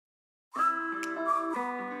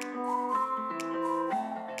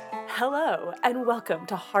Hello, and welcome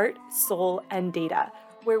to Heart, Soul, and Data,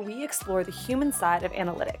 where we explore the human side of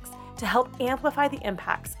analytics to help amplify the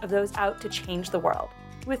impacts of those out to change the world.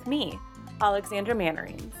 With me, Alexandra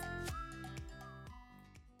Mannerines.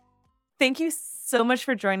 Thank you so much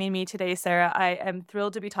for joining me today, Sarah. I am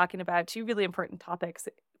thrilled to be talking about two really important topics,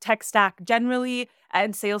 tech stack generally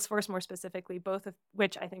and Salesforce more specifically, both of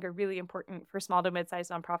which I think are really important for small to mid-sized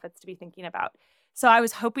nonprofits to be thinking about. So I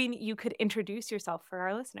was hoping you could introduce yourself for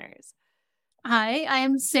our listeners. Hi, I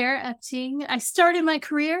am Sarah Epting. I started my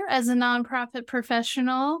career as a nonprofit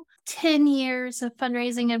professional, 10 years of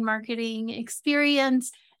fundraising and marketing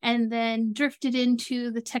experience, and then drifted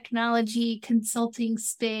into the technology consulting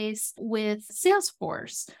space with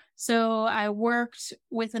Salesforce. So I worked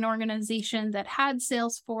with an organization that had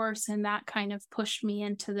Salesforce, and that kind of pushed me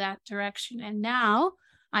into that direction. And now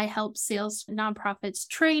I help sales nonprofits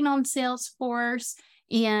train on Salesforce,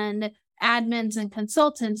 and admins and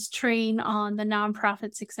consultants train on the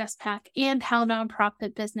Nonprofit Success Pack and how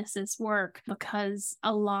nonprofit businesses work, because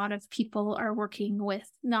a lot of people are working with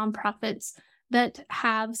nonprofits that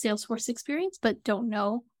have Salesforce experience but don't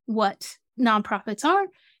know what nonprofits are,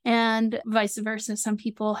 and vice versa. Some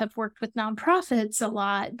people have worked with nonprofits a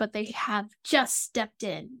lot, but they have just dipped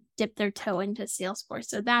their toe into Salesforce.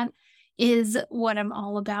 So that is what I'm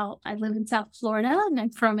all about. I live in South Florida and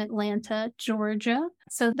I'm from Atlanta, Georgia.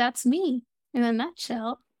 So that's me in a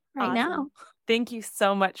nutshell right now. Thank you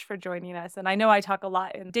so much for joining us. And I know I talk a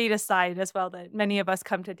lot in data side as well, that many of us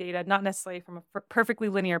come to data, not necessarily from a perfectly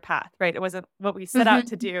linear path, right? It wasn't what we set out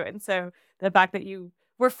to do. And so the fact that you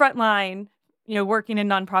were frontline, working in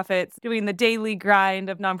nonprofits, doing the daily grind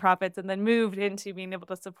of nonprofits, and then moved into being able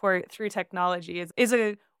to support through technology is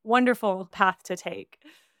a wonderful path to take.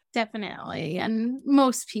 Definitely. And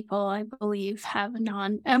most people, I believe,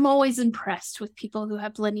 I'm always impressed with people who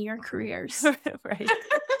have linear careers. Right.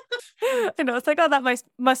 I know, it's like, oh, that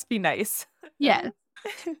must be nice. Yeah,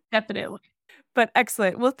 definitely. But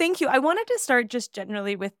excellent. Well, thank you. I wanted to start just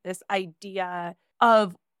generally with this idea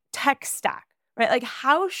of tech stack, right? Like,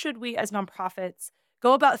 how should we as nonprofits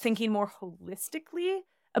go about thinking more holistically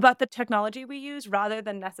about the technology we use rather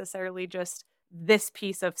than necessarily just this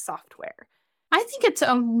piece of software? I think it's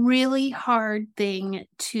a really hard thing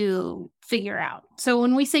to figure out. So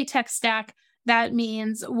when we say tech stack, that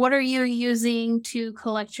means what are you using to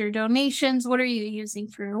collect your donations? What are you using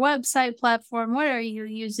for your website platform? What are you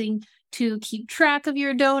using to keep track of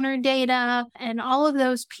your donor data and all of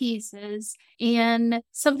those pieces? And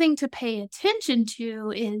something to pay attention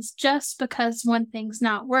to is, just because one thing's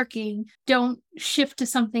not working, don't shift to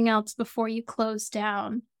something else before you close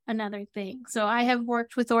down another thing. So I have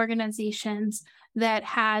worked with organizations that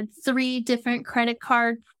had 3 different credit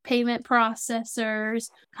card payment processors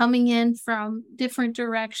coming in from different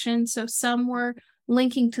directions. So some were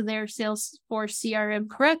linking to their Salesforce CRM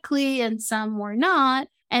correctly and some were not.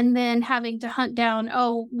 And then having to hunt down,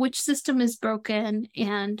 which system is broken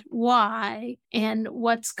and why and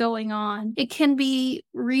what's going on. It can be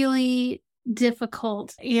really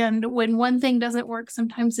difficult. And when one thing doesn't work,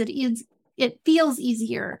 sometimes it feels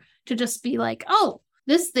easier to just be like,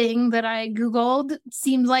 this thing that I Googled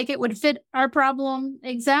seems like it would fit our problem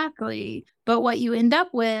exactly. But what you end up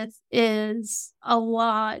with is a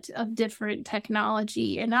lot of different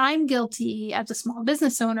technology. And I'm guilty, as a small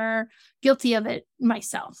business owner, guilty of it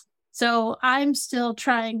myself. So I'm still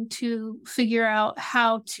trying to figure out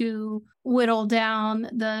how to whittle down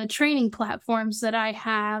the training platforms that I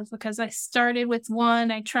have, because I started with one,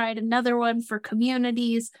 I tried another one for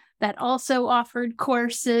communities that also offered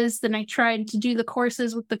courses. Then I tried to do the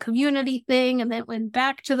courses with the community thing and then went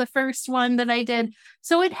back to the first one that I did.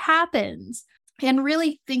 So it happens. And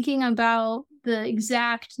really thinking about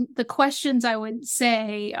the questions I would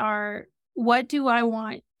say are, what do I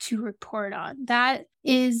want to report on? That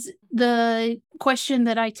is the question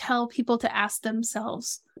that I tell people to ask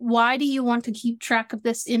themselves. Why do you want to keep track of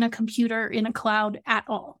this in a computer, in a cloud at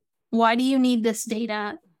all? Why do you need this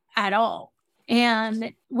data at all?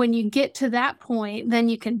 And when you get to that point, then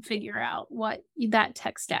you can figure out what that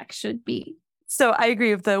tech stack should be. So I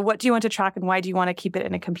agree with what do you want to track and why do you want to keep it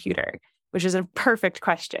in a computer, which is a perfect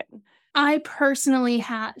question. I personally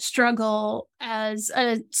struggle as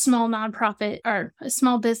a small nonprofit or a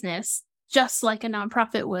small business, just like a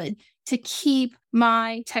nonprofit would, to keep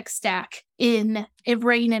my tech stack rein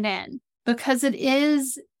it in, because it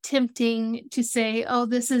is tempting to say,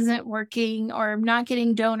 this isn't working, or I'm not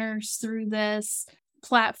getting donors through this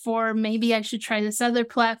platform. Maybe I should try this other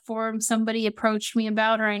platform somebody approached me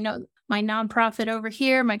about, or I know my nonprofit over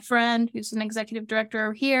here, my friend who's an executive director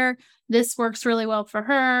over here, this works really well for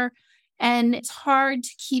her. And it's hard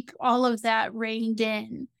to keep all of that reined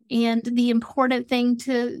in. And the important thing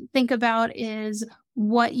to think about is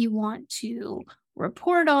what you want to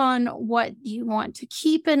report on, what you want to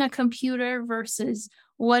keep in a computer versus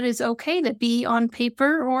what is okay to be on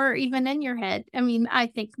paper or even in your head. I mean, I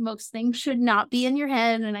think most things should not be in your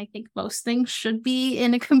head, and I think most things should be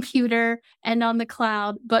in a computer and on the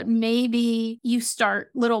cloud, but maybe you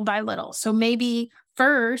start little by little. So maybe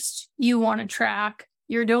first you want to track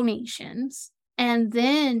your donations and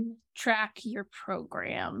then track your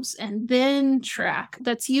programs and then track.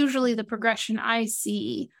 That's usually the progression I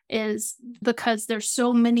see, is because there's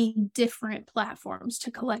so many different platforms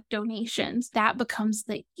to collect donations. That becomes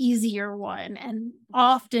the easier one. And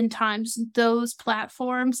oftentimes those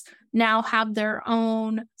platforms now have their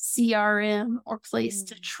own CRM or place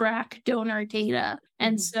to track donor data.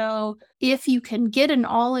 And so if you can get an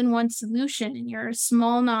all-in-one solution and you're a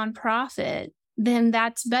small nonprofit, then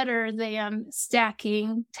that's better than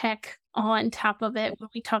stacking tech on top of it. When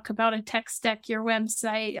we talk about a tech stack, your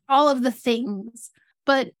website, all of the things.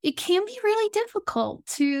 But it can be really difficult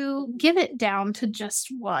to get it down to just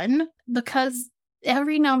one because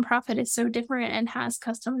every nonprofit is so different and has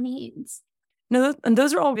custom needs. No, and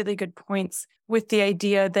those are all really good points, with the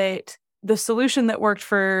idea that the solution that worked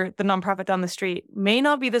for the nonprofit down the street may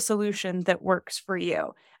not be the solution that works for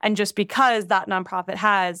you. And just because that nonprofit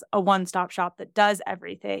has a one-stop shop that does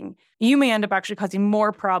everything, you may end up actually causing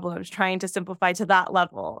more problems trying to simplify to that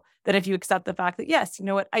level than if you accept the fact that, yes, you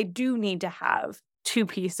know what, I do need to have 2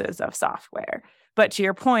 pieces of software. But to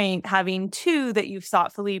your point, having 2 that you've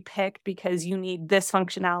thoughtfully picked because you need this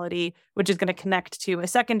functionality, which is going to connect to a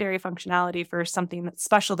secondary functionality for something that's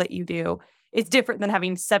special that you do, it's different than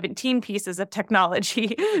having 17 pieces of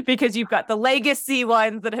technology because you've got the legacy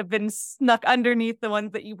ones that have been snuck underneath the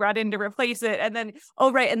ones that you brought in to replace it. And then,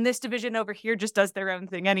 oh, right, and this division over here just does their own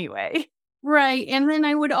thing anyway. Right. And then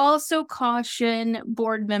I would also caution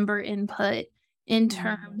board member input in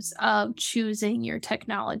terms of choosing your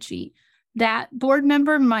technology. That board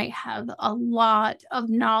member might have a lot of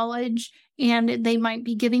knowledge and they might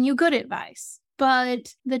be giving you good advice,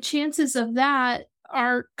 but the chances of that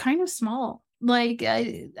are kind of small. Like,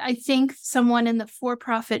 I think someone in the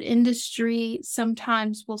for-profit industry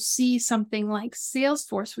sometimes will see something like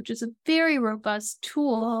Salesforce, which is a very robust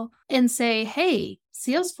tool, and say, hey,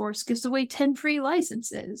 Salesforce gives away 10 free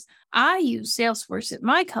licenses. I use Salesforce at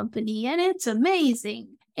my company and it's amazing.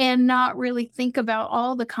 And not really think about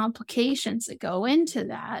all the complications that go into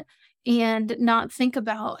that, and not think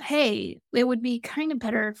about, hey, it would be kind of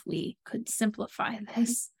better if we could simplify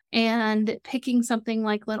this. And picking something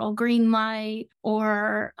like Little Green Light,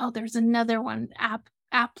 or, there's another one,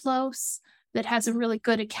 Aplos, that has a really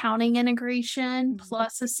good accounting integration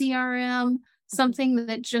plus a CRM, something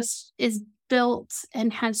that just is built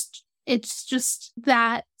and it's just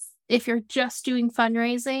that if you're just doing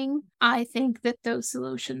fundraising, I think that those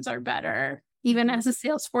solutions are better. Even as a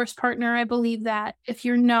Salesforce partner, I believe that if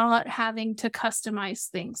you're not having to customize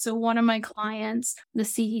things. So one of my clients, the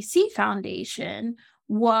CDC Foundation,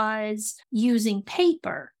 was using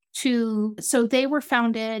paper so they were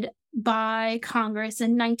founded by Congress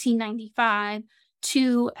in 1995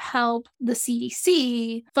 to help the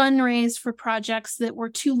CDC fundraise for projects that were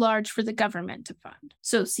too large for the government to fund.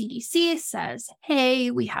 So CDC says,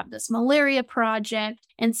 hey, we have this malaria project,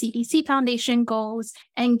 and CDC Foundation goes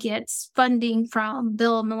and gets funding from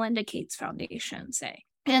Bill and Melinda Gates Foundation, say.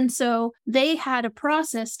 And so they had a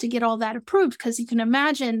process to get all that approved, because you can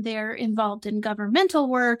imagine they're involved in governmental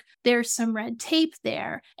work. There's some red tape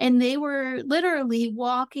there. And they were literally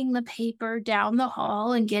walking the paper down the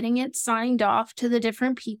hall and getting it signed off to the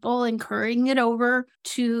different people and carrying it over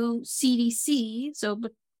to CDC. So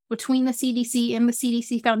between the CDC and the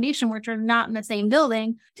CDC Foundation, which are not in the same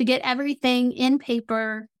building, to get everything in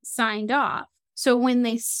paper signed off. So when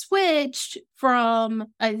they switched from,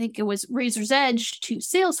 I think it was Razor's Edge to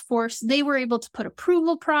Salesforce, they were able to put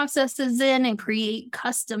approval processes in and create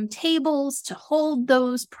custom tables to hold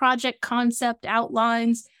those project concept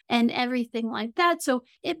outlines and everything like that. So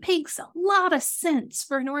it makes a lot of sense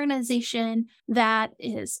for an organization that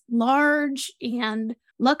is large, and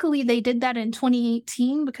luckily they did that in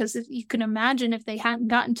 2018, because if you can imagine, if they hadn't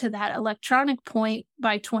gotten to that electronic point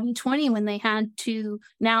by 2020 when they had to,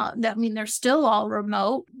 now, I mean, they're still all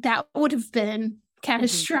remote, that would have been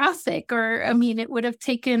catastrophic. Or, I mean, it would have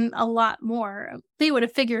taken a lot more. They would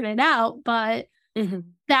have figured it out, but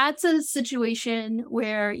that's a situation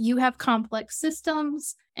where you have complex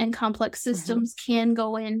systems, and complex systems can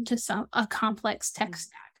go into a complex tech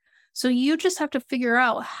stack. So you just have to figure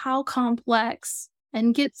out how complex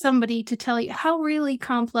and get somebody to tell you how really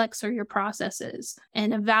complex are your processes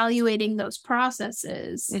and evaluating those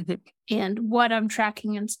processes and what I'm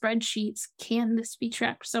tracking in spreadsheets. Can this be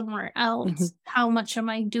tracked somewhere else? How much am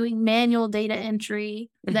I doing manual data entry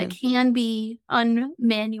that can be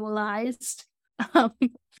unmanualized? I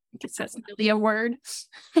guess that's really a word.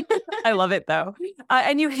 I love it though.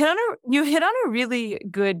 And you hit on a really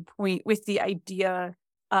good point with the idea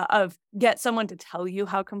of get someone to tell you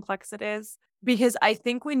how complex it is. Because I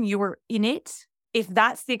think when you were in it, if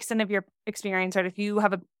that's the extent of your experience, right? If you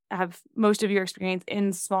have most of your experience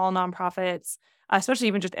in small nonprofits, especially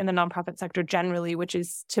even just in the nonprofit sector generally, which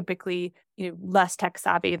is typically, less tech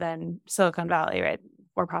savvy than Silicon Valley, right?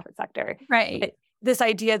 For-profit sector. Right. This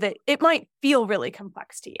idea that it might feel really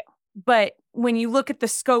complex to you. But when you look at the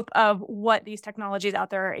scope of what these technologies out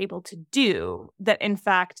there are able to do, that in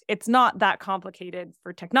fact, it's not that complicated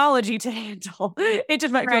for technology to handle. It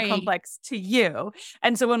just might feel complex to you.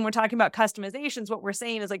 And so when we're talking about customizations, what we're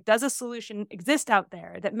saying is like, does a solution exist out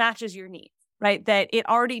there that matches your needs, right? That it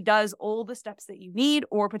already does all the steps that you need,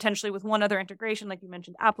 or potentially with one other integration, like you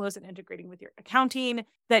mentioned, Aplos and integrating with your accounting,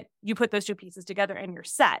 that you put those two pieces together and you're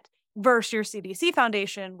set. Versus your CDC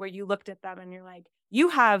Foundation, where you looked at them and you're like, you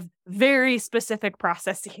have very specific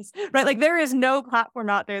processes, right? Like there is no platform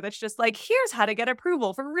out there that's just like, here's how to get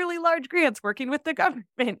approval for really large grants working with the government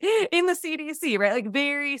in the CDC, right? Like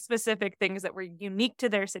very specific things that were unique to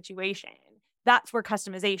their situation. That's where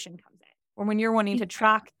customization comes in. Or when you're wanting to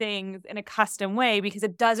track things in a custom way, because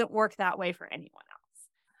it doesn't work that way for anyone else.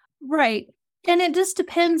 Right. And it just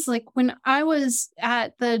depends. Like when I was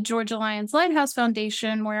at the Georgia Lions Lighthouse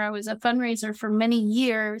Foundation, where I was a fundraiser for many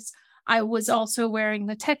years, I was also wearing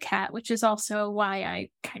the tech hat, which is also why I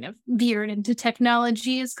kind of veered into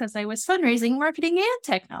technology, is because I was fundraising, marketing, and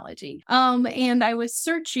technology. And I was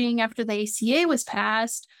searching after the ACA was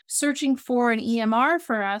passed, searching for an EMR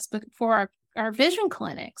for us, but for our vision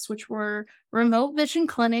clinics, which were remote vision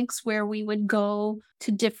clinics where we would go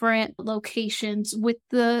to different locations with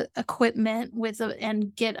the equipment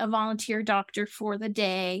and get a volunteer doctor for the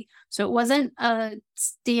day. So it wasn't a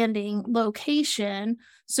standing location.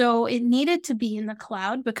 So it needed to be in the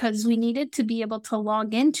cloud because we needed to be able to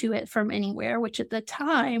log into it from anywhere, which at the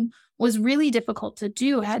time was really difficult to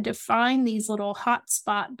do. I had to find these little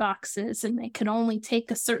hotspot boxes, and they could only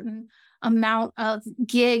take a certain amount of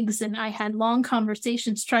gigs, and I had long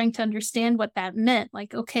conversations trying to understand what that meant.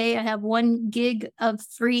 Like, okay, I have 1 gig of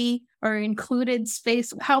free or included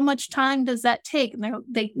space. How much time does that take? And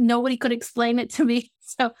nobody could explain it to me.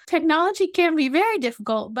 So technology can be very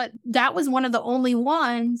difficult, but that was one of the only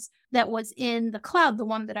ones that was in the cloud, the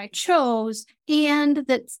one that I chose, and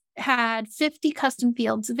that had 50 custom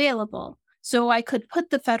fields available. So I could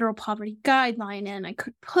put the federal poverty guideline in. I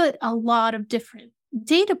could put a lot of different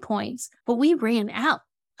data points, but we ran out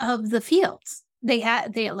of the fields. They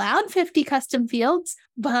allowed 50 custom fields,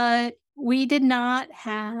 but we did not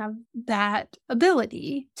have that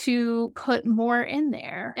ability to put more in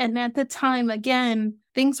there. And at the time, again,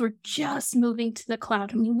 things were just moving to the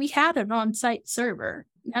cloud. I mean, we had an on-site server.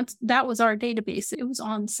 That was our database. It was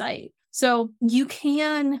on-site. So you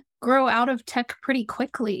can grow out of tech pretty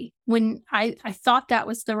quickly. When I thought that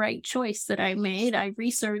was the right choice that I made, I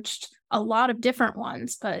researched a lot of different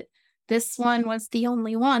ones, but this one was the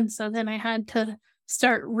only one. So then I had to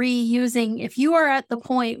start reusing. If you are at the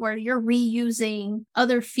point where you're reusing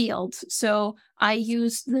other fields, so I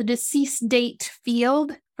used the deceased date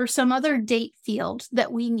field for some other date field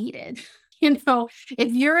that we needed.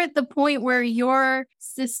 If you're at the point where your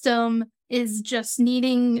system is just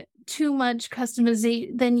needing too much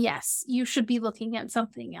customization, then yes, you should be looking at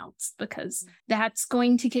something else, because that's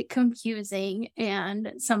going to get confusing.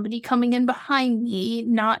 And somebody coming in behind me,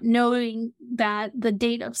 not knowing that the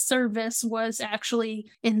date of service was actually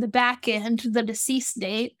in the back end, the deceased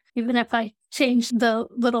date, even if I change the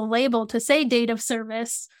little label to say date of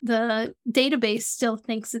service, the database still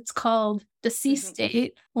thinks it's called deceased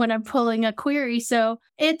date when I'm pulling a query. So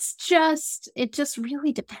it just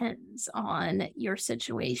really depends on your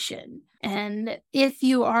situation. And if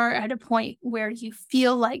you are at a point where you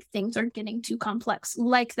feel like things are getting too complex,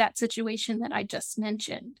 like that situation that I just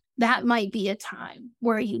mentioned, that might be a time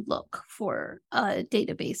where you look for a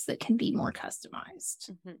database that can be more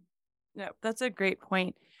customized. No, that's a great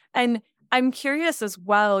point. And I'm curious as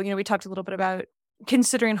well, we talked a little bit about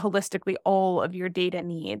considering holistically all of your data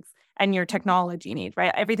needs and your technology needs,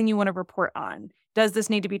 right? Everything you want to report on. does this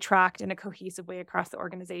need to be tracked in a cohesive way across the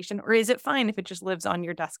organization? Or is it fine if it just lives on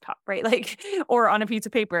your desktop, right? Like, or on a piece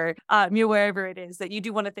of paper, wherever it is that you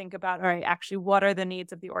do want to think about, all right, actually, what are the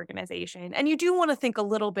needs of the organization? And you do want to think a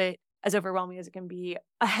little bit, as overwhelming as it can be,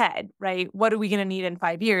 ahead, right? What are we going to need in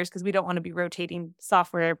 5 years? Because we don't want to be rotating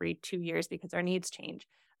software every 2 years because our needs change.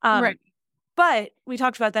 Right. But we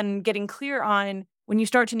talked about then getting clear on when you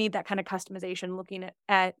start to need that kind of customization, looking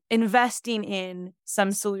at investing in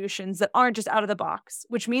some solutions that aren't just out of the box,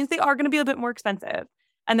 which means they are going to be a bit more expensive.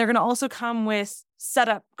 And they're going to also come with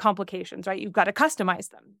setup complications, right? You've got to customize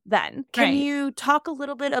them then. Can you talk a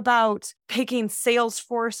little bit about picking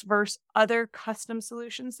Salesforce versus other custom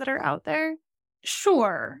solutions that are out there?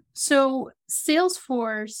 Sure. So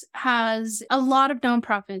Salesforce has a lot of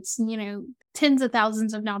nonprofits, tens of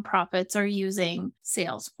thousands of nonprofits are using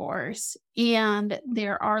Salesforce. And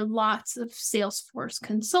there are lots of Salesforce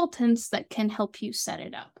consultants that can help you set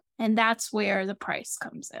it up. And that's where the price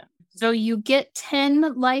comes in. So you get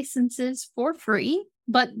 10 licenses for free,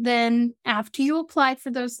 but then after you apply for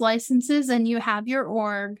those licenses and you have your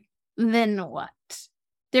org, then what?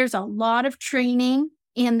 There's a lot of training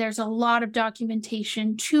and there's a lot of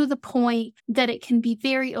documentation to the point that it can be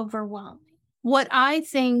very overwhelming. What I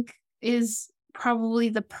think is probably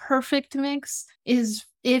the perfect mix is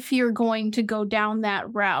if you're going to go down that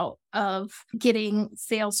route of getting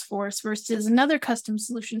Salesforce versus another custom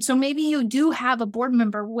solution. So maybe you do have a board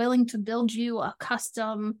member willing to build you a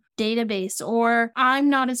custom database, or I'm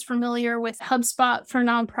not as familiar with HubSpot for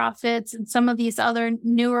nonprofits and some of these other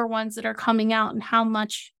newer ones that are coming out and how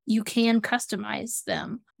much you can customize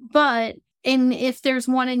them. And if there's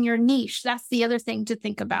one in your niche, that's the other thing to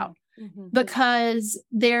think about. Because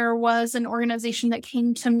there was an organization that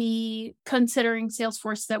came to me considering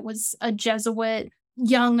Salesforce that was a Jesuit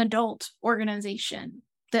young adult organization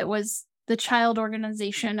that was the child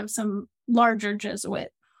organization of some larger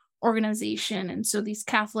Jesuit organization. And so these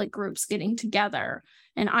Catholic groups getting together.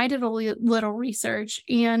 And I did a little research,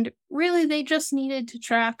 and really they just needed to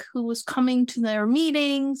track who was coming to their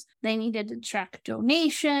meetings. They needed to track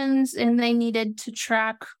donations, and they needed to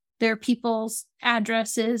track their people's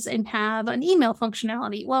addresses and have an email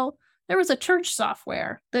functionality. Well, there was a church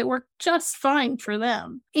software that worked just fine for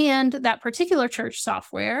them. And that particular church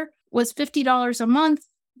software was $50 a month.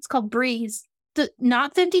 It's called Breeze.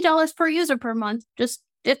 Not $50 per user per month, just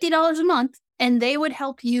 $50 a month. And they would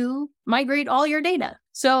help you migrate all your data.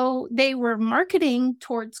 So they were marketing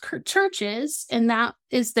towards churches, and that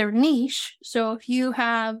is their niche. So if you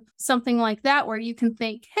have something like that where you can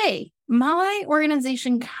think, hey, my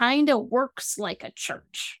organization kind of works like a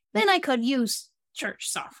church, then I could use church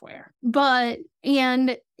software.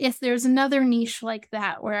 And if there's another niche like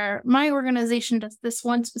that where my organization does this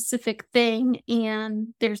one specific thing, and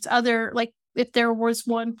there's other, like if there was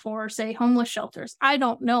one for, say, homeless shelters, I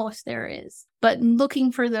don't know if there is, but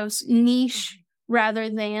looking for those niche rather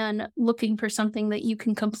than looking for something that you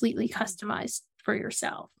can completely customize for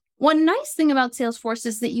yourself. One nice thing about Salesforce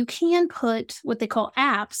is that you can put what they call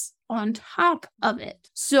apps on top of it.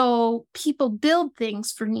 So people build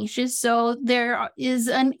things for niches. So there is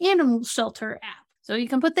an animal shelter app. So you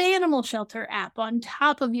can put the animal shelter app on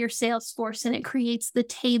top of your Salesforce, and it creates the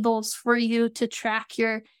tables for you to track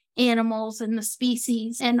your animals and the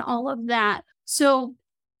species and all of that. So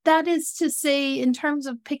that is to say, in terms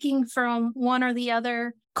of picking from one or the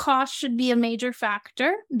other, cost should be a major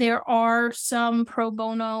factor. There are some pro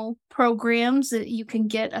bono programs that you can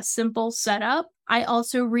get a simple setup. I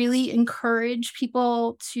also really encourage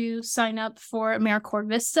people to sign up for AmeriCorps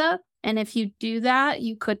Vista. And if you do that,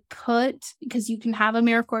 you could because you can have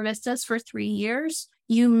AmeriCorps Vistas for 3 years.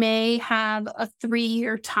 You may have a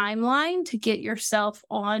 3-year timeline to get yourself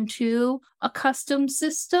onto a custom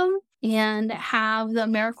system and have the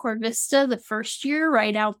AmeriCorps Vista the first year,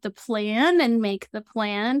 write out the plan and make the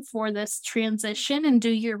plan for this transition and do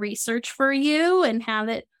your research for you and have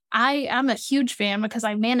it. I'm a huge fan because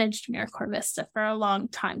I managed AmeriCorps Vista for a long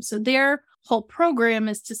time. So their whole program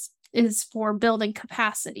is for building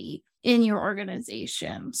capacity in your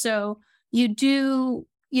organization. So you do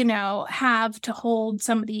have to hold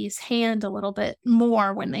somebody's hand a little bit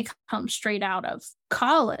more when they come straight out of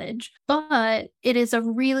college. But it is a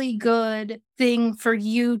really good thing for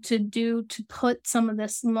you to do to put some of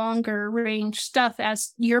this longer range stuff,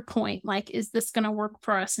 as your point, like, is this going to work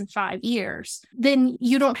for us in 5 years? Then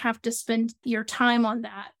you don't have to spend your time on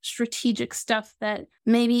that strategic stuff that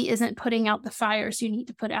maybe isn't putting out the fires you need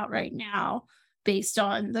to put out right now based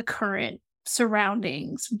on the current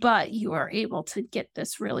surroundings, but you are able to get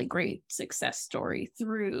this really great success story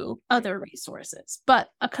through other resources. But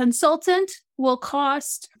a consultant will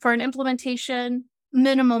cost for an implementation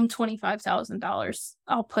minimum $25,000.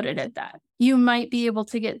 I'll put it at that. You might be able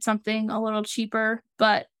to get something a little cheaper,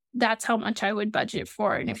 but that's how much I would budget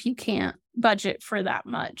for. And if you can't budget for that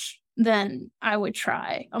much, then I would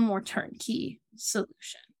try a more turnkey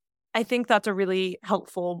solution. I think that's a really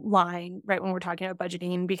helpful line, right, when we're talking about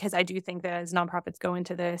budgeting, because I do think that as nonprofits go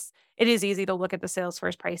into this, it is easy to look at the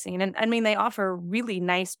Salesforce pricing. And I mean, they offer really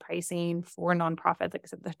nice pricing for nonprofits, like I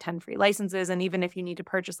said, the 10 free licenses. And even if you need to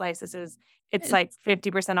purchase licenses, it's like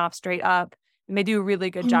 50% off straight up. And they do a really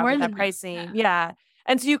good job More with that than pricing. that. Yeah.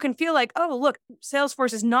 And so you can feel like, oh, look,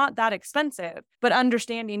 Salesforce is not that expensive, but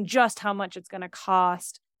understanding just how much it's going to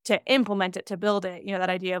cost to implement it, to build it, that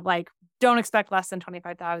idea of like, don't expect less than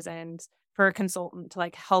 25,000 for a consultant to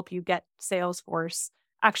like help you get Salesforce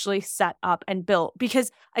actually set up and built.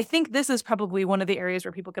 Because I think this is probably one of the areas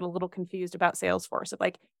where people get a little confused about Salesforce of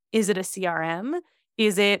like, is it a CRM?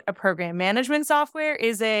 Is it a program management software?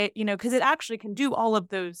 Is it, because it actually can do all of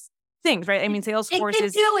those things, right? I mean, Salesforce it can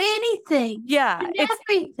is do anything. Yeah, it's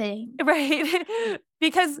everything. Right.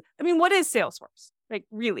 Because I mean, what is Salesforce? Like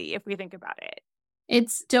really, if we think about it.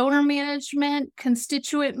 It's donor management,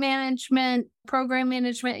 constituent management, program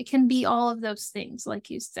management. It can be all of those things, like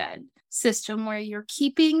you said. System where you're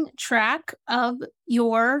keeping track of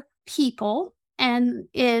your people. And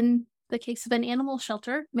in the case of an animal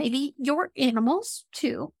shelter, maybe your animals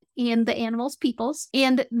too, and the animals' peoples.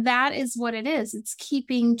 And that is what it is. It's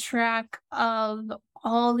keeping track of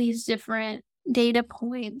all these different data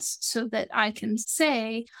points so that I can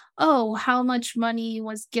say, oh, how much money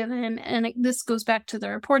was given. And this goes back to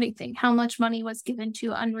the reporting thing. How much money was given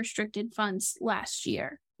to unrestricted funds last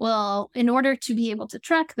year? Well, in order to be able to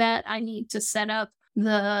track that, I need to set up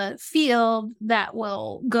the field that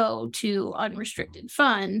will go to unrestricted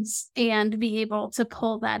funds and be able to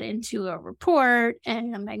pull that into a report.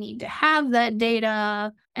 And I need to have that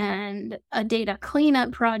data and a data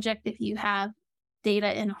cleanup project if you have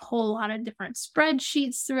data in a whole lot of different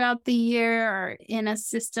spreadsheets throughout the year or in a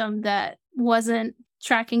system that wasn't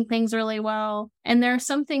tracking things really well. And there are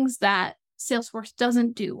some things that Salesforce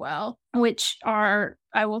doesn't do well, which are,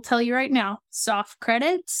 I will tell you right now, soft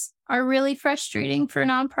credits are really frustrating for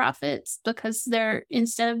nonprofits because they're,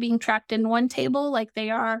 instead of being tracked in one table like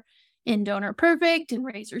they are in Donor Perfect and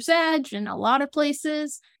Razor's Edge and a lot of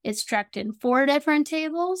places, it's tracked in 4 different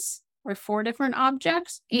tables or 4 different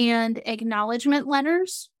objects, and acknowledgement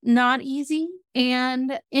letters, not easy,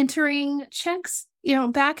 and entering checks.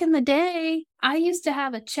 Back in the day, I used to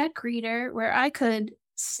have a check reader where I could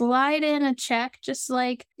slide in a check, just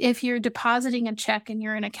like if you're depositing a check and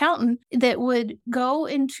you're an accountant, that would go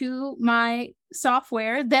into my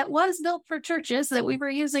software that was built for churches that we were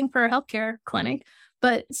using for a healthcare clinic.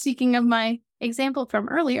 But speaking of my example from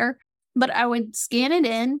earlier, but I would scan it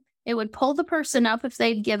in. It would pull the person up if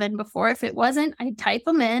they'd given before. If it wasn't, I'd type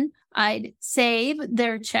them in. I'd save.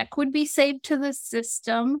 Their check would be saved to the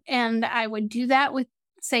system. And I would do that with,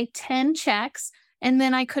 say, 10 checks. And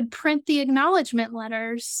then I could print the acknowledgement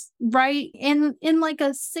letters right in like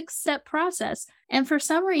a 6-step process. And for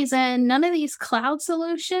some reason, none of these cloud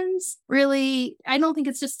solutions really, I don't think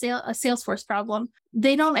it's just a Salesforce problem.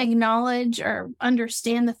 They don't acknowledge or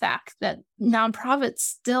understand the fact that nonprofits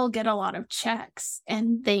still get a lot of checks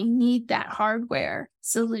and they need that hardware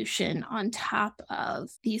solution on top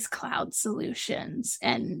of these cloud solutions.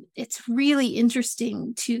 And it's really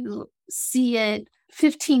interesting to see it.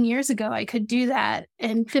 15 years ago, I could do that.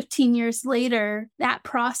 And 15 years later, that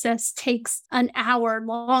process takes an hour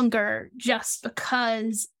longer just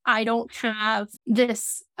because I don't have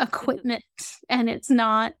this equipment and it's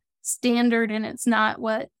not standard and it's not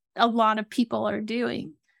what a lot of people are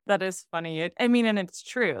doing. That is funny. And it's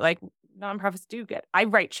true. Like nonprofits I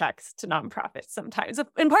write checks to nonprofits sometimes,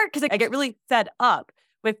 in part because I get really fed up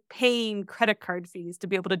with paying credit card fees to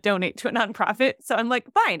be able to donate to a nonprofit. So I'm like,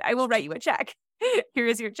 fine, I will write you a check. Here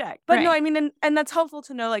is your check. But Right. No, and that's helpful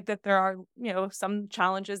to know like that there are, some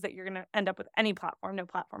challenges that you're going to end up with any platform. No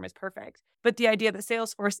platform is perfect. But the idea that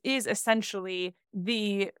Salesforce is essentially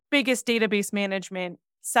the biggest database management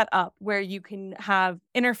setup where you can have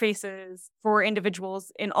interfaces for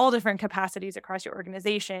individuals in all different capacities across your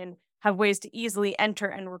organization, have ways to easily enter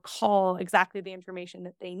and recall exactly the information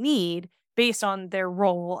that they need based on their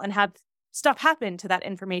role, and have stuff happen to that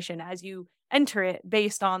information as you enter it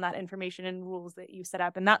based on that information and rules that you set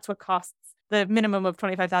up. And that's what costs the minimum of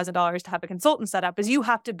 $25,000 to have a consultant set up, is you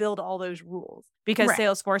have to build all those rules, because Right.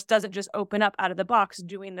 Salesforce doesn't just open up out of the box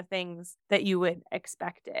doing the things that you would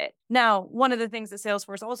expect it. Now, one of the things that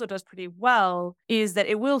Salesforce also does pretty well is that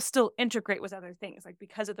it will still integrate with other things, like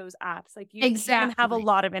because of those apps, like you can have a Exactly.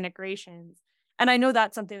 lot of integrations. And I know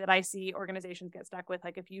that's something that I see organizations get stuck with.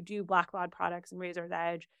 Like if you do Blackbaud products and Razor's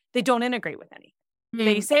Edge, they don't integrate with any.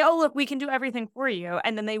 They say, oh, look, we can do everything for you.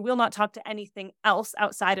 And then they will not talk to anything else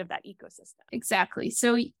outside of that ecosystem. Exactly.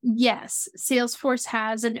 So yes, Salesforce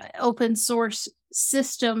has an open source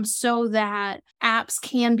system so that apps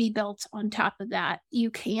can be built on top of that.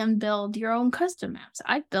 You can build your own custom apps.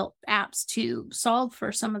 I've built apps to solve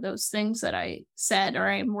for some of those things that I said, or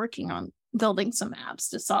I'm working on building some apps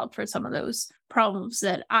to solve for some of those problems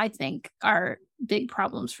that I think are big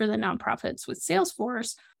problems for the nonprofits with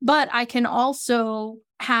Salesforce. But I can also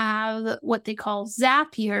have what they call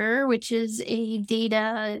Zapier, which is a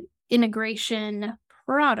data integration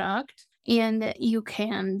product. And you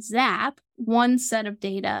can zap one set of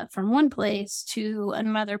data from one place to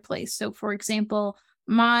another place. So for example,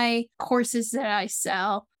 my courses that I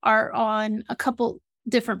sell are on a couple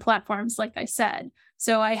different platforms, like I said.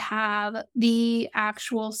 So I have the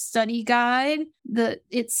actual study guide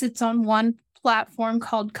it sits on one platform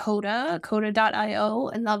called coda.io.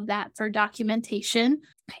 I love that for documentation.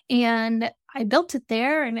 And I built it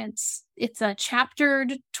there, and it's a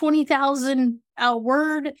chaptered 20,000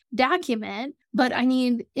 word document, but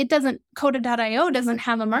coda.io doesn't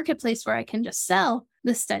have a marketplace where I can just sell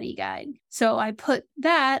the study guide. So I put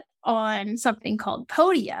that on something called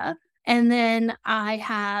Podia. And then I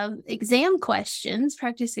have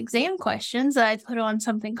practice exam questions that I put on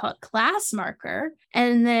something called Classmarker.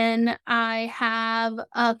 And then I have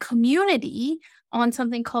a community on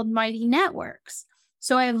something called Mighty Networks.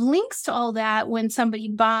 So I have links to all that when somebody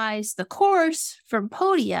buys the course from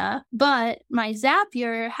Podia, but my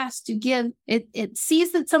Zapier has to give, it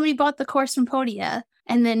sees that somebody bought the course from Podia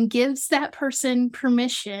and then gives that person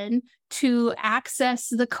permission to access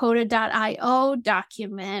the coda.io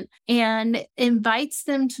document and invites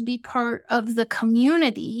them to be part of the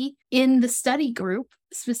community in the study group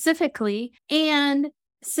specifically, and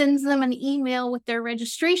sends them an email with their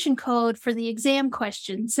registration code for the exam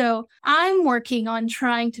question. So I'm working on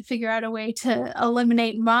trying to figure out a way to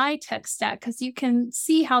eliminate my tech stack, because you can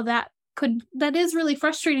see how that is really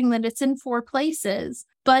frustrating that it's in 4 places,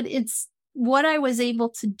 but it's what I was able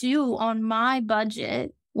to do on my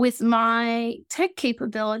budget with my tech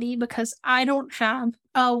capability, because I don't have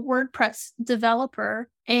a WordPress developer,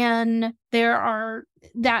 and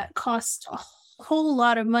that costs a whole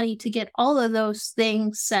lot of money to get all of those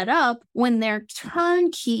things set up when they're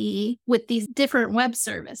turnkey with these different web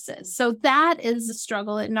services. So that is the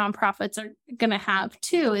struggle that nonprofits are going to have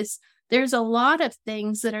too, is there's a lot of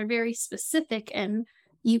things that are very specific, and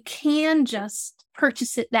you can just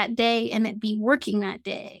purchase it that day and it be working that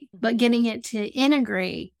day, but getting it to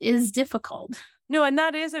integrate is difficult. No, and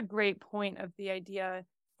that is a great point of the idea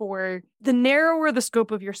for the narrower the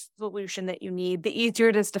scope of your solution that you need, the easier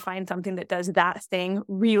it is to find something that does that thing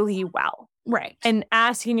really well. Right. And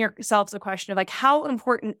asking yourselves the question of like, how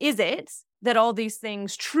important is it that all these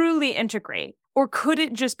things truly integrate? Or could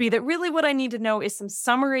it just be that really what I need to know is some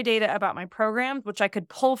summary data about my programs, which I could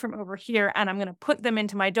pull from over here, and I'm going to put them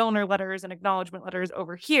into my donor letters and acknowledgement letters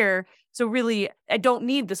over here. So really, I don't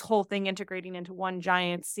need this whole thing integrating into one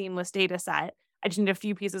giant seamless data set. I just need a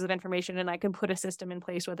few pieces of information, and I can put a system in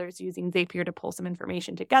place, whether it's using Zapier to pull some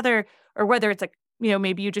information together, or whether it's like,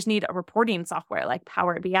 maybe you just need a reporting software like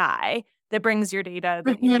Power BI that brings your data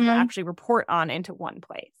that you can actually report on into one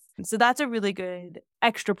place. So that's a really good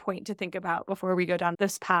extra point to think about before we go down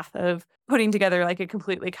this path of putting together like a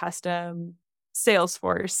completely custom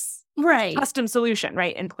Salesforce custom solution,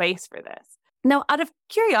 right, in place for this. Now, out of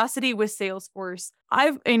curiosity with Salesforce,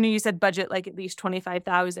 I know you said budget like at least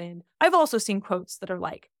 25,000. I've also seen quotes that are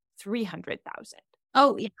like 300,000.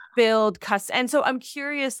 Oh, yeah. Build custom. And so I'm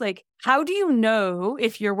curious, like, how do you know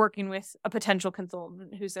if you're working with a potential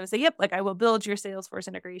consultant who's going to say, yep, like I will build your Salesforce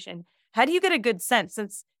integration? How do you get a good sense,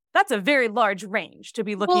 since that's a very large range to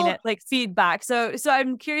be looking at like feedback? So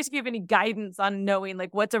I'm curious if you have any guidance on knowing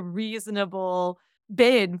like what's a reasonable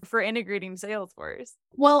bid for integrating Salesforce.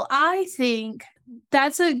 Well, I think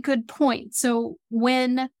that's a good point. So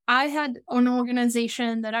when I had an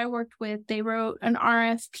organization that I worked with, they wrote an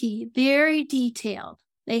RFP, very detailed.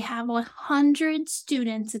 They have 100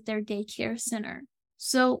 students at their daycare center.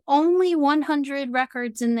 So only 100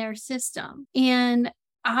 records in their system. And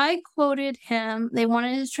I quoted him, they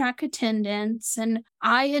wanted to track attendance, and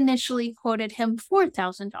I initially quoted him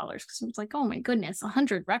 $4,000 because I was like, oh my goodness,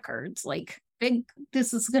 100 records, like big,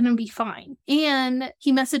 this is going to be fine. And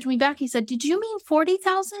he messaged me back. He said, did you mean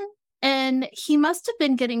 40,000? And he must have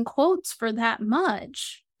been getting quotes for that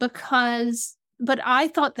much but I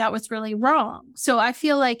thought that was really wrong. So I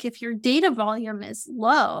feel like if your data volume is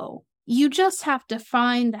low, You just have to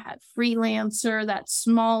find that freelancer, that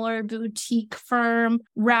smaller boutique firm,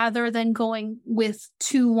 rather than going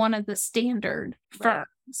to one of the standard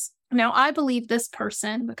firms. Now, I believe this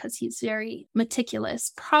person, because he's very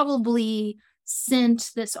meticulous, probably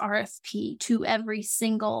sent this RFP to every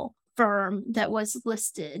single firm that was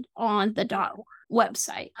listed on the .org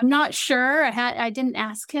website. I'm not sure. I didn't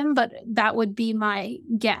ask him, but that would be my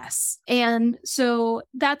guess. And so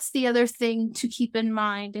that's the other thing to keep in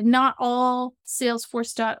mind. And not all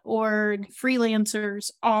Salesforce.org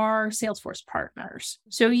freelancers are Salesforce partners.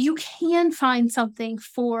 So you can find something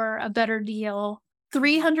for a better deal.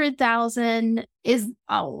 300,000 is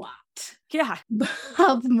a lot. Yeah.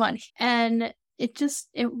 Of money. And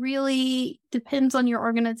it really depends on your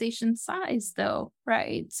organization size, though,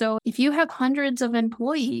 right? So if you have hundreds of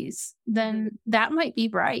employees, then that might be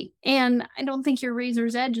right. And I don't think your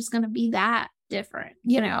Razor's Edge is going to be that different.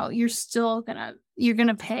 You're going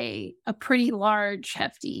to pay a pretty large,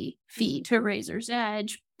 hefty fee to Razor's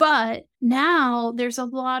Edge. But now there's a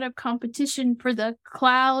lot of competition for the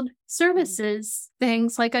cloud services,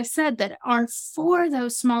 things, like I said, that are for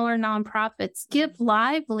those smaller nonprofits. Give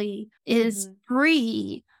Lively is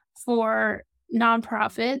free for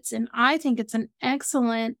nonprofits, and I think it's an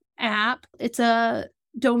excellent app. It's a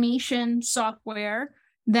donation software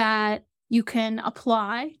that you can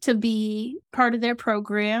apply to be part of their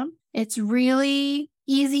program. It's really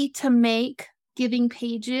easy to make giving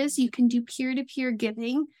pages. You can do peer-to-peer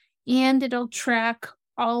giving, and it'll track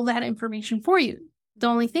all that information for you. The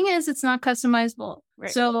only thing is it's not customizable. Right.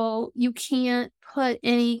 So you can't put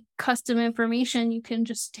any custom information. You can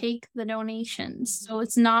just take the donations. So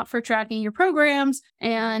it's not for tracking your programs,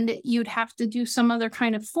 and you'd have to do some other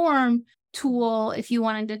kind of form tool if you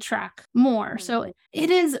wanted to track more. So it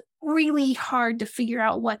is really hard to figure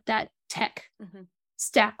out what that tech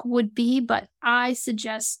stack would be, but I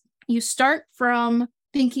suggest you start from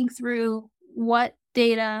thinking through what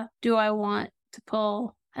data do I want to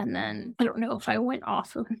pull. And then I don't know if I went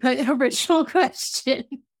off of the original question.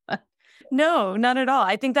 No, not at all.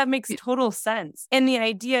 I think that makes total sense. And the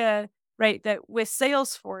idea, right, that with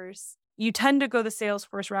Salesforce, you tend to go the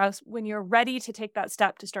Salesforce route when you're ready to take that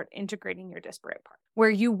step to start integrating your disparate parts, where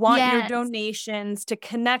you want your donations to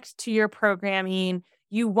connect to your programming.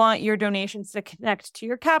 You want your donations to connect to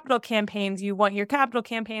your capital campaigns. You want your capital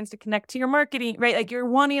campaigns to connect to your marketing, right? Like you're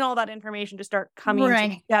wanting all that information to start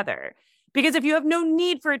coming together. Because if you have no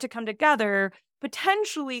need for it to come together,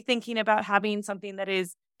 potentially thinking about having something that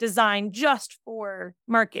is designed just for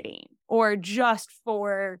marketing or just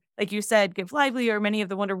for, like you said, Give Lively or many of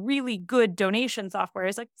the really good donation software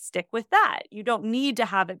is like, stick with that. You don't need to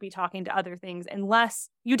have it be talking to other things unless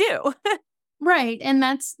you do. Right. And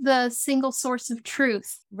that's the single source of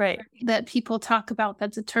truth, right, that people talk about.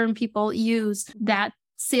 That's a term people use, that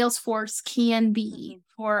Salesforce can be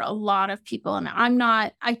for a lot of people. And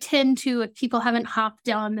I tend to, if people haven't hopped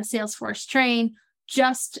on the Salesforce train,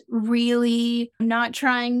 just really not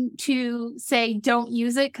trying to say don't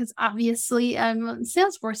use it, because obviously I'm a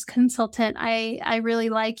Salesforce consultant. I really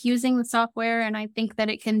like using the software, and I think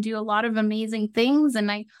that it can do a lot of amazing things.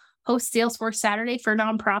 And I host Salesforce Saturday for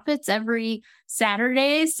nonprofits every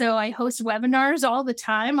Saturday. So I host webinars all the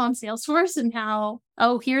time on Salesforce and how,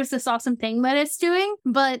 here's this awesome thing that it's doing.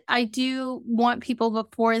 But I do want people,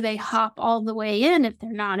 before they hop all the way in, if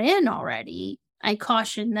they're not in already, I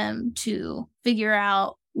caution them to figure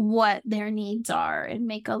out what their needs are and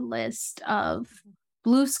make a list of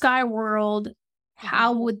blue sky world.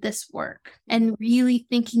 How would this work? And really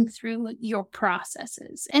thinking through your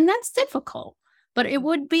processes. And that's difficult. But it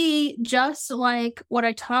would be just like what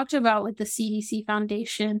I talked about with the CDC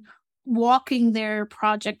Foundation, walking their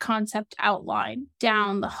project concept outline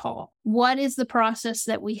down the hall. What is the process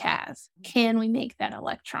that we have? Can we make that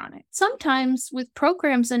electronic? Sometimes with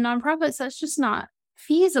programs and nonprofits, that's just not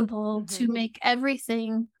feasible to make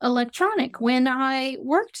everything electronic. When I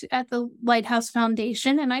worked at the Lighthouse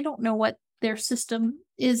Foundation, and I don't know what their system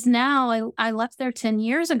is now, I left there 10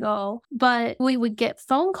 years ago, but we would get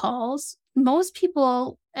phone calls. Most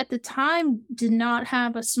people at the time did not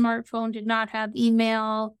have a smartphone, did not have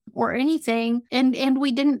email or anything. And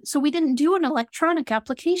we didn't do an electronic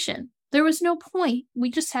application. There was no point.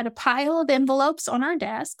 We just had a pile of envelopes on our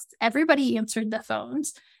desks. Everybody answered the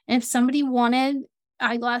phones. And if somebody wanted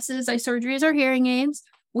eyeglasses, eye surgeries, or hearing aids,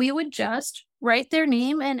 we would just write their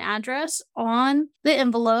name and address on the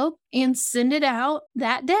envelope and send it out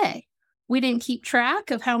that day. We didn't keep track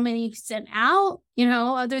of how many sent out,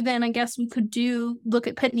 other than I guess we could look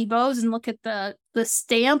at Pitney Bowes and look at the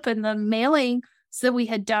stamp and the mailing that we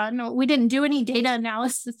had done. We didn't do any data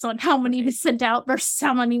analysis on how many we sent out versus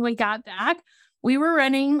how many we got back. We were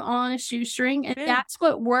running on a shoestring, and that's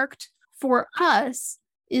what worked for us,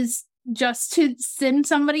 is just to send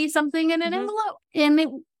somebody something in an envelope.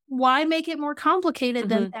 And why make it more complicated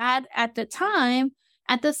than that at the time,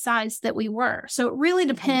 at the size that we were? So it really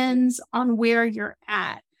depends on where you're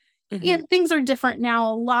at. And things are different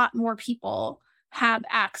now. A lot more people have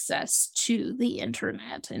access to the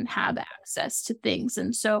internet and have access to things.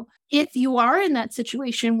 And so if you are in that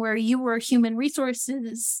situation where you were a human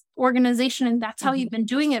resources organization and that's how you've been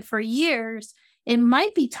doing it for years, it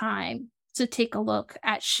might be time to take a look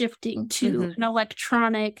at shifting to an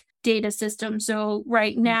electronic data system. So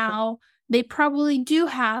right now, they probably do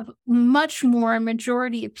have much more, a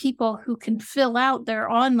majority of people who can fill out their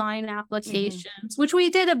online applications, which we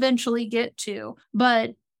did eventually get to.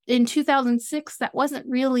 But in 2006, that wasn't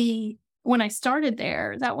really, when I started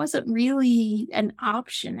there, that wasn't really an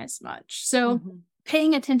option as much. So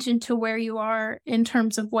paying attention to where you are in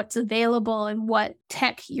terms of what's available and what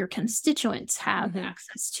tech your constituents have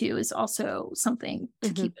access to is also something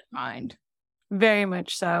to keep in mind. Very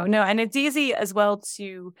much so. No, and it's easy as well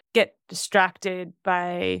to get distracted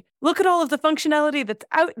by, look at all of the functionality that's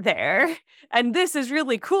out there. And this is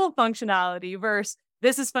really cool functionality versus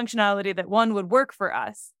this is functionality that one would work for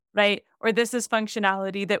us, right? Or this is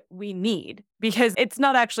functionality that we need, because it's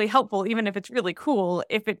not actually helpful, even if it's really cool,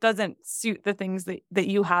 if it doesn't suit the things that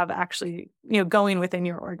you have actually, going within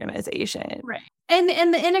your organization. Right. And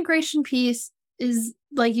the integration piece is,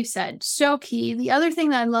 like you said, so key. The other thing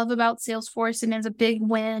that I love about Salesforce, and is a big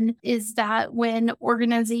win, is that when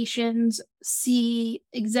organizations see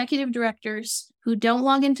executive directors who don't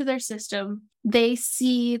log into their system, they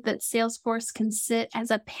see that Salesforce can sit as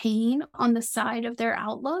a pane on the side of their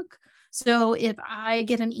Outlook. So if I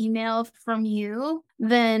get an email from you,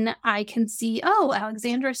 then I can see, oh,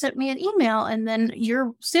 Alexandra sent me an email, and then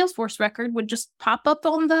your Salesforce record would just pop up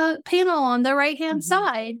on the panel on the right-hand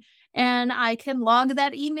side. And I can log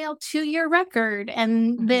that email to your record.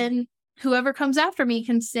 And then whoever comes after me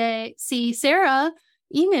can see Sarah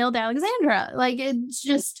emailed Alexandra. Like, it's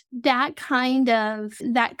just that kind of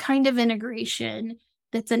integration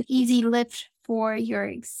that's an easy lift for your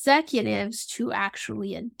executives to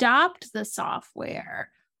actually adopt the software.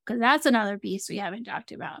 Because that's another piece we haven't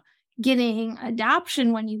talked about. Getting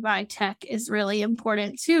adoption when you buy tech is really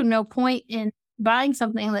important too. No point in buying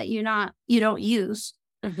something that you don't use.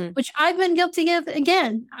 Which I've been guilty of.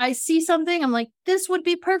 Again, I see something, I'm like, this would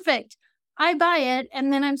be perfect. I buy it,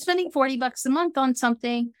 and then I'm spending $40 a month on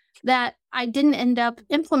something that I didn't end up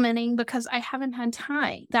implementing because I haven't had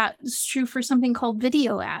time. That's true for something called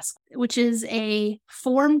Video Ask, which is a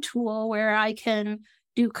form tool where I can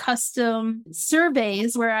do custom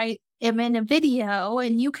surveys where I am in a video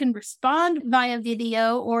and you can respond via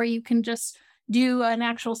video, or you can just do an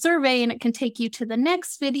actual survey and it can take you to the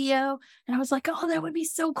next video. And I was like, oh, that would be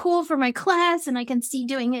so cool for my class. And I can see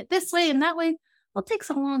doing it this way and that way. Well, it takes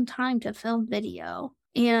a long time to film video.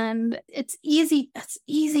 And it's easy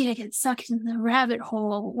to get sucked in the rabbit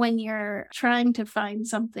hole when you're trying to find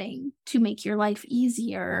something to make your life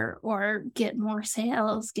easier or get more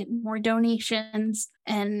sales, get more donations,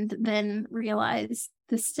 and then realize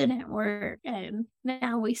this didn't work. And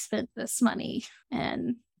now we spent this money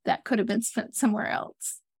and that could have been spent somewhere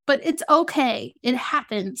else. But it's okay. It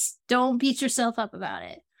happens. Don't beat yourself up about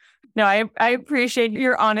it. No, I appreciate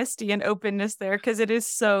your honesty and openness there, because it is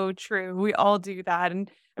so true. We all do that. And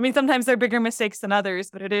I mean, sometimes they're bigger mistakes than others,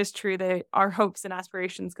 but it is true that our hopes and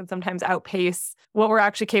aspirations can sometimes outpace what we're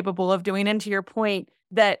actually capable of doing. And to your point,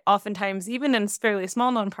 that oftentimes, even in fairly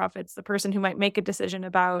small nonprofits, the person who might make a decision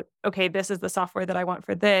about, okay, this is the software that I want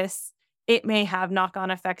for this, it may have knock-on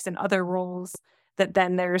effects in other roles that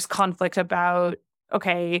then there's conflict about,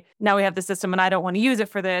 okay, now we have the system and I don't want to use it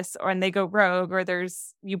for this, and they go rogue, or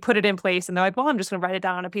you put it in place and they're like, well, I'm just going to write it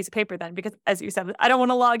down on a piece of paper then, because as you said, I don't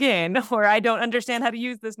want to log in, or I don't understand how to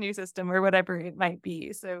use this new system, or whatever it might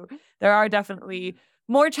be. So there are definitely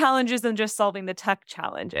more challenges than just solving the tech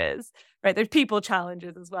challenges, right? There's people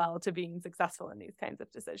challenges as well to being successful in these kinds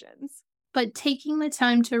of decisions. But taking the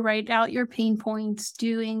time to write out your pain points,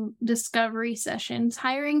 doing discovery sessions,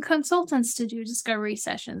 hiring consultants to do discovery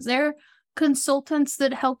sessions. There are consultants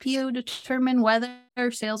that help you determine whether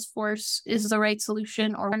Salesforce is the right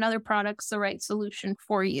solution or another product's the right solution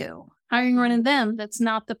for you. Hiring one of them that's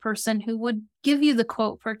not the person who would give you the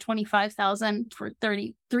quote for $25,000 for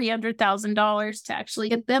 $300,000 to actually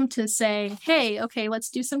get them to say, hey, okay, let's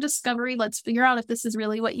do some discovery. Let's figure out if this is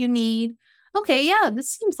really what you need. Okay, yeah, this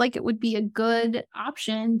seems like it would be a good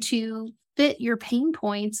option to fit your pain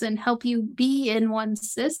points and help you be in one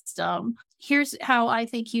system. Here's how I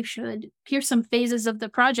think you should. Here's some phases of the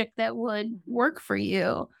project that would work for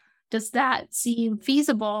you. Does that seem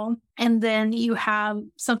feasible? And then you have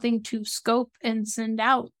something to scope and send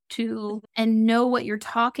out to and know what you're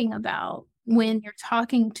talking about when you're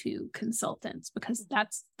talking to consultants, because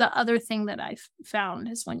that's the other thing that I've found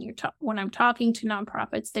is when I'm talking to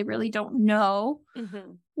nonprofits, they really don't know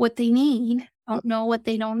what they need, don't know what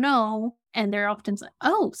they don't know. And they're often like,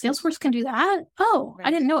 oh, Salesforce can do that. Oh, I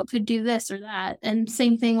didn't know it could do this or that. And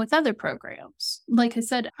same thing with other programs. Like I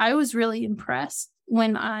said, I was really impressed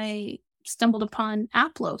when I stumbled upon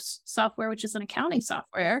Aplos software, which is an accounting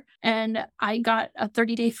software. And I got a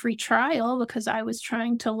 30-day free trial because I was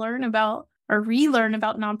trying to learn about or relearn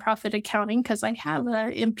about nonprofit accounting because I have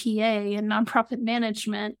an MPA in nonprofit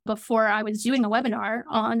management before I was doing a webinar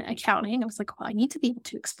on accounting. I was like, well, I need to be able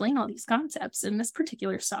to explain all these concepts. And this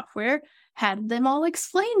particular software had them all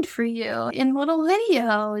explained for you in little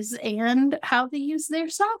videos and how they use their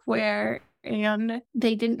software. And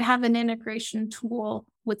they didn't have an integration tool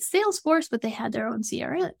with Salesforce, but they had their own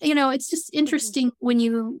CRM. It's just interesting when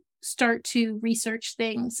you start to research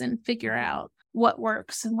things and figure out what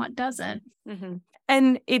works and what doesn't.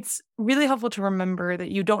 And it's really helpful to remember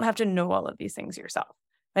that you don't have to know all of these things yourself,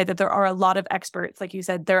 right? That there are a lot of experts. Like you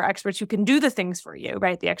said, there are experts who can do the things for you,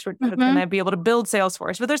 right? The expert that's going to be able to build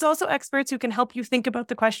Salesforce, but there's also experts who can help you think about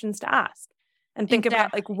the questions to ask and think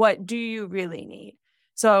about like, what do you really need?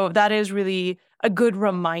 So that is really a good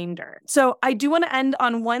reminder. So I do want to end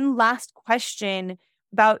on one last question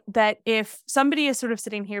about that. If somebody is sort of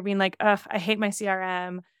sitting here being like, ugh, I hate my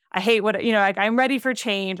CRM. I hate what, I'm ready for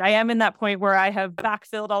change. I am in that point where I have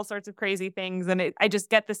backfilled all sorts of crazy things and I just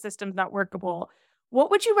get the system's not workable.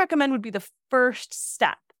 What would you recommend would be the first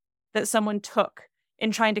step that someone took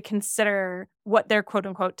in trying to consider what their quote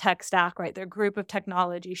unquote tech stack, right, their group of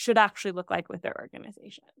technology should actually look like with their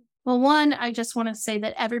organization? Well, one, I just want to say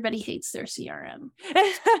that everybody hates their CRM.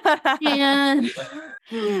 And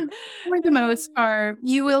for the most part,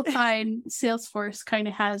 you will find Salesforce kind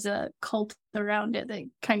of has a cult around it, that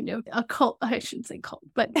kind of a cult, I shouldn't say cult,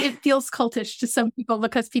 but it feels cultish to some people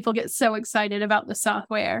because people get so excited about the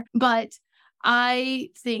software. But I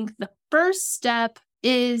think the first step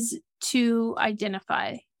is to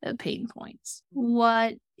identify the pain points.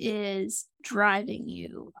 What is driving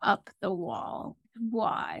you up the wall?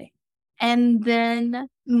 Why? And then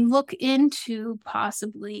look into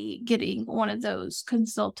possibly getting one of those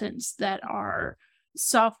consultants that are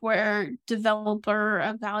software developer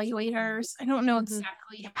evaluators. I don't know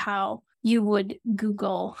exactly how you would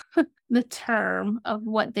Google the term of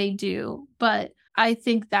what they do, but I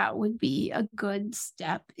think that would be a good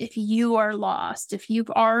step if you are lost, if you've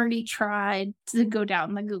already tried to go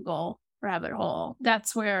down the Google rabbit hole.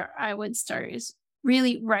 That's where I would start, is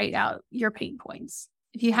really write out your pain points.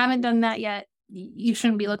 If you haven't done that yet, you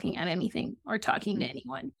shouldn't be looking at anything or talking to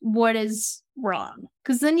anyone. What is wrong?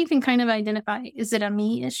 Because then you can kind of identify, is it a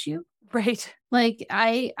me issue? Right. Like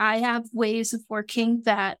I have ways of working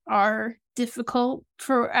that are difficult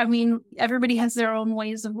everybody has their own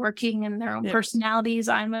ways of working and their own personalities.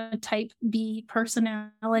 I'm a type B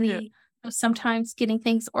personality. Sometimes getting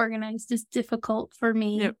things organized is difficult for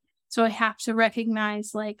me. So I have to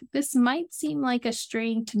recognize, like, this might seem like a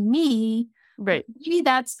strain to me. Right. Maybe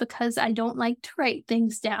that's because I don't like to write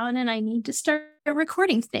things down and I need to start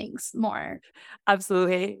recording things more.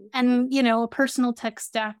 Absolutely. And, a personal tech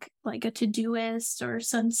stack like a Todoist or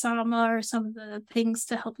Sunsama or some of the things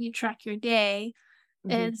to help you track your day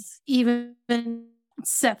is even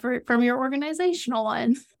separate from your organizational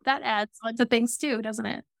one. That adds on to things too, doesn't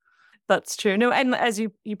it? That's true. No, and as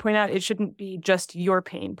you point out, it shouldn't be just your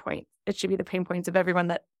pain point. It should be the pain points of everyone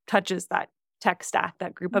that touches that tech stack,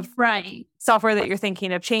 that group of software that you're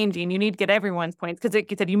thinking of changing. You need to get everyone's points, because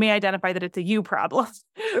like you said, you may identify that it's a you problem,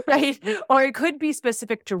 right? Or it could be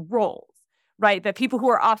specific to roles, right? That people who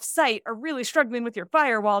are off-site are really struggling with your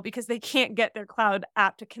firewall because they can't get their cloud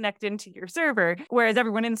app to connect into your server, whereas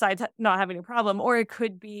everyone inside's not having a problem. Or it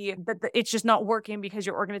could be that it's just not working because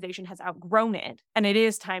your organization has outgrown it, and it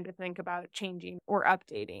is time to think about changing or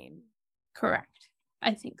updating. Correct.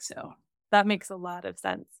 I think so. That makes a lot of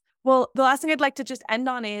sense. Well, the last thing I'd like to just end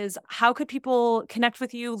on is, how could people connect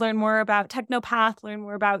with you, learn more about Technopath, learn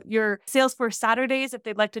more about your Salesforce Saturdays if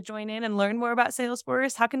they'd like to join in and learn more about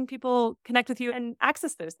Salesforce? How can people connect with you and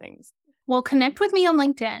access those things? Well, connect with me on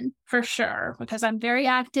LinkedIn for sure, because I'm very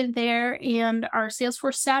active there. And our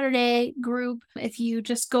Salesforce Saturday group, if you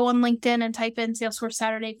just go on LinkedIn and type in Salesforce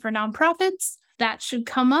Saturday for nonprofits, that should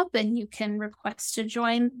come up and you can request to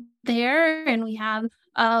join there. And we have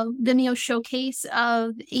a Vimeo showcase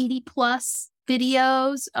of 80 plus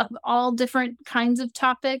videos of all different kinds of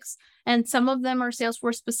topics. And some of them are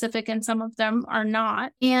Salesforce specific and some of them are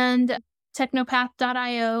not. And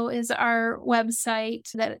Technopath.io is our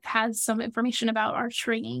website that has some information about our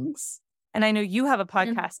trainings. And I know you have a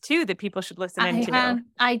podcast too that people should listen into.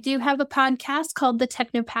 I do have a podcast called The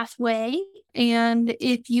Technopath Way. And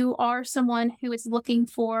if you are someone who is looking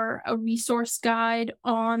for a resource guide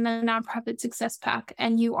on the Nonprofit Success Pack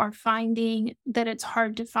and you are finding that it's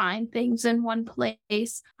hard to find things in one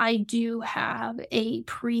place, I do have a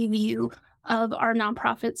preview of our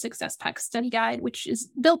Nonprofit Success Pack study guide, which is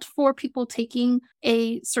built for people taking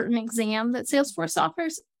a certain exam that Salesforce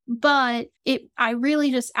offers. But I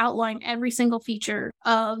really just outline every single feature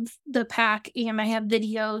of the pack, and I have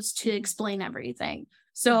videos to explain everything.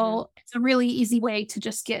 So it's a really easy way to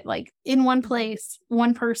just get like in one place,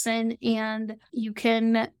 one person, and you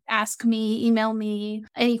can ask me, email me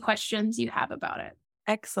any questions you have about it.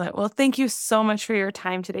 Excellent. Well, thank you so much for your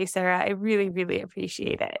time today, Sarah. I really, really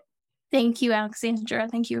appreciate it. Thank you, Alexandra.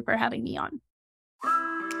 Thank you for having me on.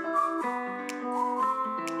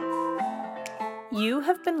 You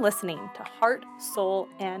have been listening to Heart, Soul,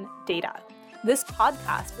 and Data. This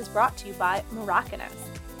podcast is brought to you by Mirakinos,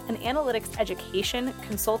 an analytics education,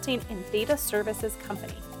 consulting, and data services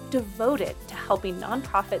company devoted to helping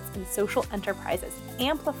nonprofits and social enterprises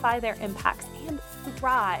amplify their impacts and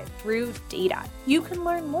thrive through data. You can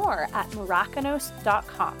learn more at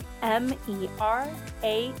Mirakinos.com,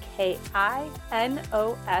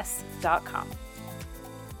 Merakinos.com.